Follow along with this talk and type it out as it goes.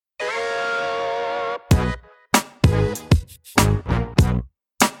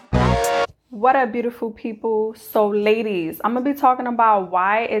What up, beautiful people? So ladies, I'm gonna be talking about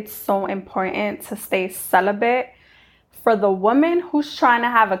why it's so important to stay celibate. For the woman who's trying to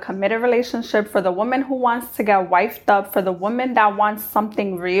have a committed relationship, for the woman who wants to get wifed up, for the woman that wants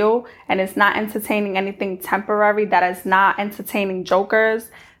something real and is not entertaining anything temporary, that is not entertaining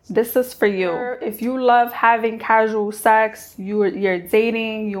jokers, this is for you. If you love having casual sex, you're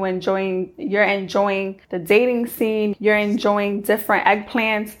dating, you're enjoying the dating scene, you're enjoying different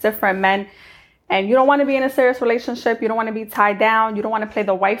eggplants, different men, and you don't want to be in a serious relationship, you don't want to be tied down, you don't want to play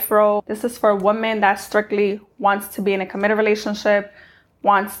the wife role. This is for a woman that strictly wants to be in a committed relationship,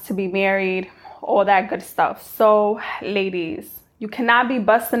 wants to be married, all that good stuff. So ladies, you cannot be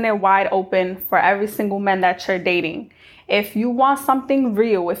busting it wide open for every single man that you're dating. If you want something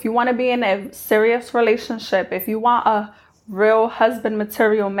real, if you want to be in a serious relationship, if you want a real husband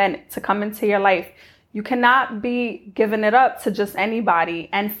material man to come into your life, you cannot be giving it up to just anybody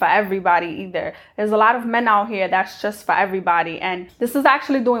and for everybody either. There's a lot of men out here that's just for everybody. And this is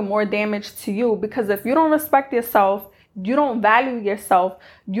actually doing more damage to you, because if you don't respect yourself, you don't value yourself,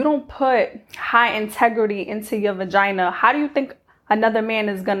 you don't put high integrity into your vagina, how do you think another man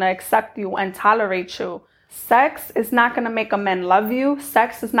is going to accept you and tolerate you? Sex is not going to make a man love you.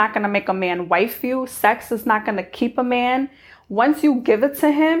 Sex is not going to make a man wife you. Sex is not going to keep a man. Once you give it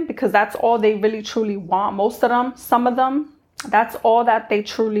to him, because that's all they really truly want, most of them, some of them, that's all that they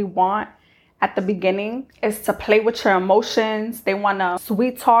truly want at the beginning, is to play with your emotions. They want to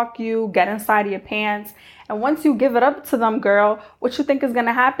sweet talk you, get inside of your pants. And once you give it up to them, girl, what you think is going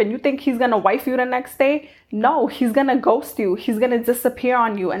to happen? You think he's going to wife you the next day? No, he's going to ghost you. He's going to disappear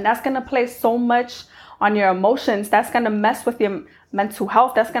on you. And that's going to play so much on your emotions. That's going to mess with your mental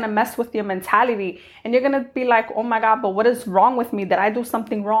health. That's going to mess with your mentality. And you're going to be like, oh my God, but what is wrong with me? Did I do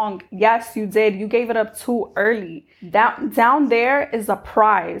something wrong? Yes, you did. You gave it up too early. Down there is a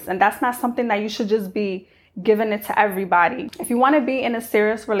prize. And that's not something that you should just be giving it to everybody. If you want to be in a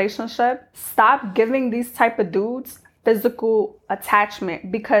serious relationship, stop giving these type of dudes physical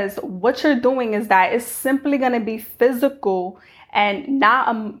attachment, because what you're doing is that it's simply going to be physical and not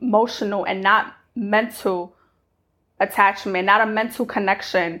emotional and not mental attachment, not a mental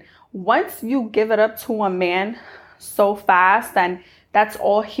connection. Once you give it up to a man so fast and that's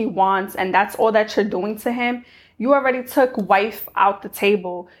all he wants and that's all that you're doing to him, you already took wife out the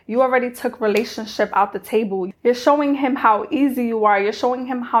table. You already took relationship out the table. You're showing him how easy you are. You're showing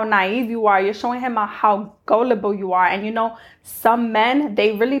him how naive you are. You're showing him how gullible you are. And you know, some men,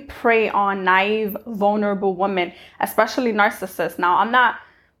 they really prey on naive, vulnerable women, especially narcissists. Now, I'm not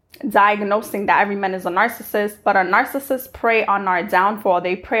diagnosing that every man is a narcissist, but a narcissist prey on our downfall.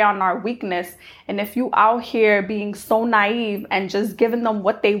 They prey on our weakness. And if you out here being so naive and just giving them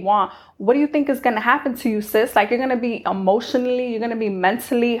what they want, what do you think is going to happen to you, sis? Like, you're going to be emotionally, you're going to be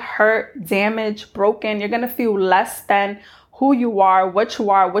mentally hurt, damaged, broken. You're going to feel less than who you are, what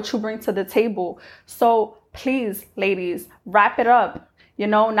you bring to the table. So please, ladies, wrap it up. You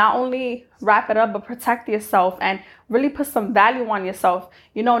know, not only wrap it up, but protect yourself and really put some value on yourself.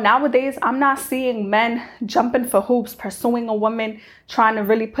 You know, nowadays, I'm not seeing men jumping for hoops, pursuing a woman, trying to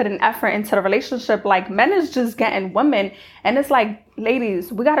really put an effort into the relationship. Like, men is just getting women. And it's like,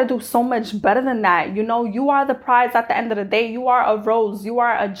 ladies, we got to do so much better than that. You know, you are the prize at the end of the day. You are a rose. You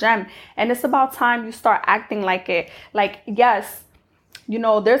are a gem. And it's about time you start acting like it. Like, yes, you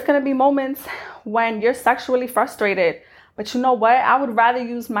know, there's going to be moments when you're sexually frustrated. But you know what? I would rather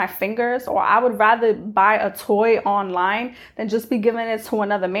use my fingers, or I would rather buy a toy online than just be giving it to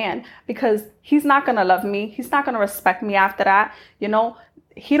another man, because he's not going to love me. He's not going to respect me after that. You know,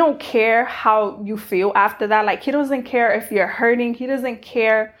 he don't care how you feel after that. Like, he doesn't care if you're hurting. He doesn't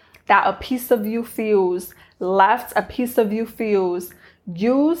care that a piece of you feels left, a piece of you feels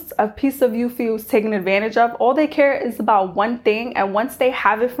used, a piece of you feels taken advantage of. All they care is about one thing, and once they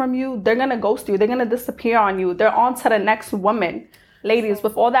have it from you, they're gonna ghost you, they're gonna disappear on you, they're on to the next woman. Ladies,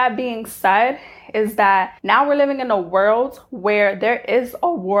 with all that being said, is that now we're living in a world where there is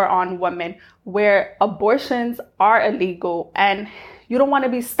a war on women, where abortions are illegal, and you don't want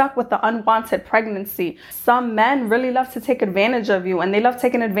to be stuck with the unwanted pregnancy. Some men really love to take advantage of you, and they love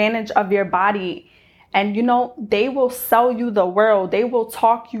taking advantage of your body. And, you know, they will sell you the world. They will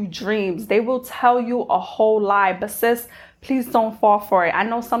talk you dreams. They will tell you a whole lie. But sis, please don't fall for it. I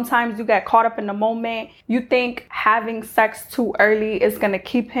know sometimes you get caught up in the moment. You think having sex too early is going to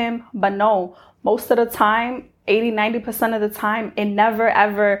keep him. But no, most of the time, 80-90% of the time, it never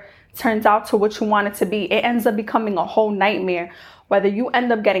ever turns out to what you want it to be. It ends up becoming a whole nightmare. Whether you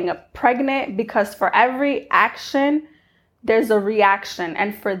end up getting pregnant, because for every action there's a reaction.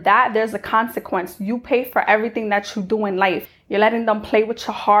 And for that, there's a consequence. You pay for everything that you do in life. You're letting them play with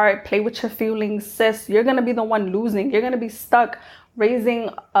your heart, play with your feelings. Sis, you're going to be the one losing. You're going to be stuck raising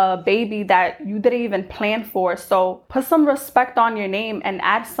a baby that you didn't even plan for. So put some respect on your name and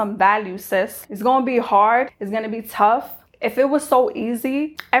add some value, sis. It's going to be hard. It's going to be tough. If it was so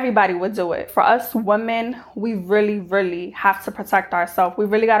easy, everybody would do it. For us women, we really, really have to protect ourselves. We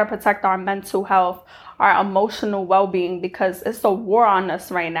really got to protect our mental health, our emotional well-being, because it's a war on us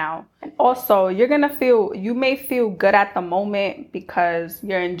right now. And also, you may feel good at the moment because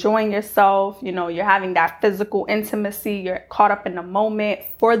you're enjoying yourself. You know, you're having that physical intimacy. You're caught up in the moment.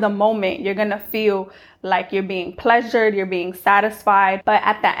 For the moment, you're going to feel like you're being pleasured, you're being satisfied. But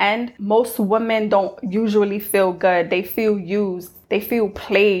at the end, most women don't usually feel good. They feel used. They feel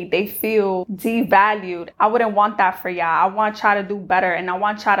played. They feel devalued. I wouldn't want that for y'all. I want y'all to do better, and I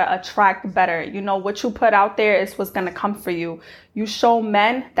want y'all to attract better. You know, what you put out there is what's going to come for you. You show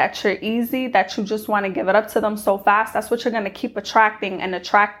men that you're easy, that you just want to give it up to them so fast. That's what you're going to keep attracting and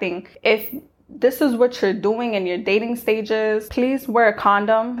attracting. If this is what you're doing in your dating stages, please wear a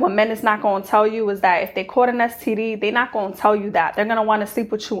condom. What men is not going to tell you is that if they caught an STD, they're not going to tell you that. They're going to want to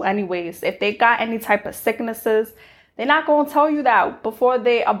sleep with you anyways. If they got any type of sicknesses, they're not going to tell you that before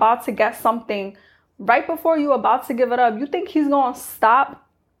they about to get something. Right before you about to give it up, you think he's going to stop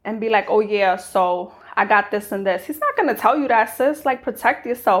and be like, oh yeah, so I got this and this. He's not going to tell you that, sis. Like, protect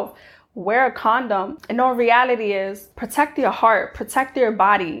yourself. Wear a condom. And no, reality is protect your heart, protect your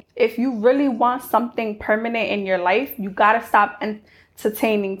body. If you really want something permanent in your life, you got to stop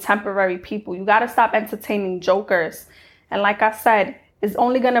entertaining temporary people. You got to stop entertaining jokers. And like I said, it's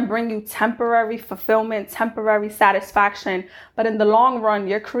only going to bring you temporary fulfillment, temporary satisfaction. But in the long run,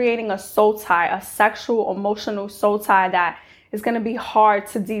 you're creating a soul tie, a sexual, emotional soul tie that is going to be hard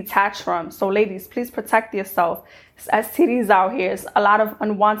to detach from. So ladies, please protect yourself. There's STDs out here. There's a lot of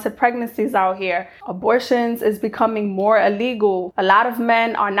unwanted pregnancies out here. Abortions is becoming more illegal. A lot of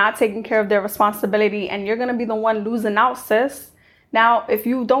men are not taking care of their responsibility, and you're going to be the one losing out, sis. Now, if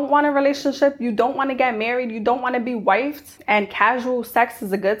you don't want a relationship, you don't want to get married, you don't want to be wifed, and casual sex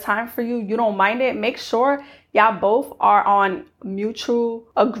is a good time for you, you don't mind it, make sure y'all both are on mutual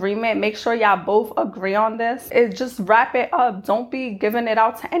agreement. Make sure y'all both agree on this. Just wrap it up. Don't be giving it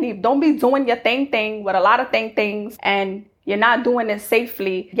out to don't be doing your thing with a lot of things and you're not doing it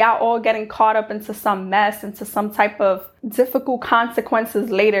safely. Y'all all getting caught up into some mess, into some type of difficult consequences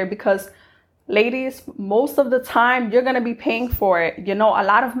later, because ladies, most of the time you're going to be paying for it. You know, a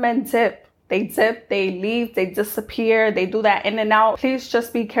lot of men dip, they leave, they disappear, they do that in and out. Please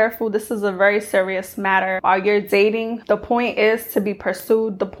just be careful. This is a very serious matter. While you're dating, the point is to be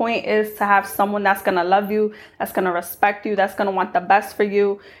pursued. The point is to have someone that's going to love you, that's going to respect you, that's going to want the best for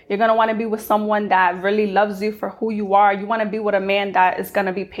you. You're going to want to be with someone that really loves you for who you are. You want to be with a man that is going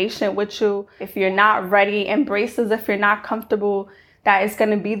to be patient with you. If you're not ready, embrace as if you're not comfortable, that is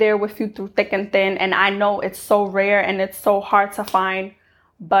going to be there with you through thick and thin. And I know it's so rare and it's so hard to find,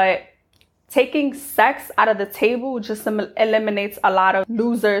 but taking sex out of the table just eliminates a lot of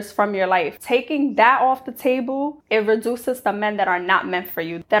losers from your life. Taking that off the table, it reduces the men that are not meant for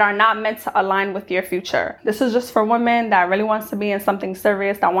you, that are not meant to align with your future. This is just for women that really wants to be in something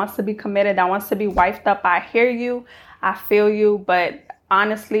serious, that wants to be committed, that wants to be wifed up. I hear you, I feel you, but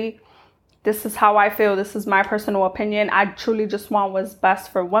honestly, this is how I feel. This is my personal opinion. I truly just want what's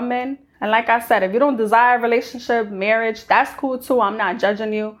best for women. And like I said, if you don't desire a relationship, marriage, that's cool too. I'm not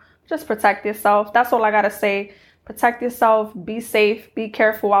judging you. Just protect yourself. That's all I gotta say. Protect yourself. Be safe. Be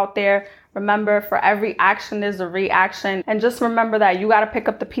careful out there. Remember, for every action, there's a reaction. And just remember that you gotta pick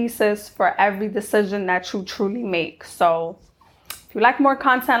up the pieces for every decision that you truly make. So if you like more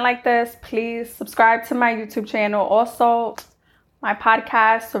content like this, please subscribe to my YouTube channel. Also, my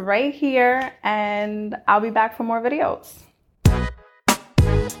podcast right here. And I'll be back for more videos.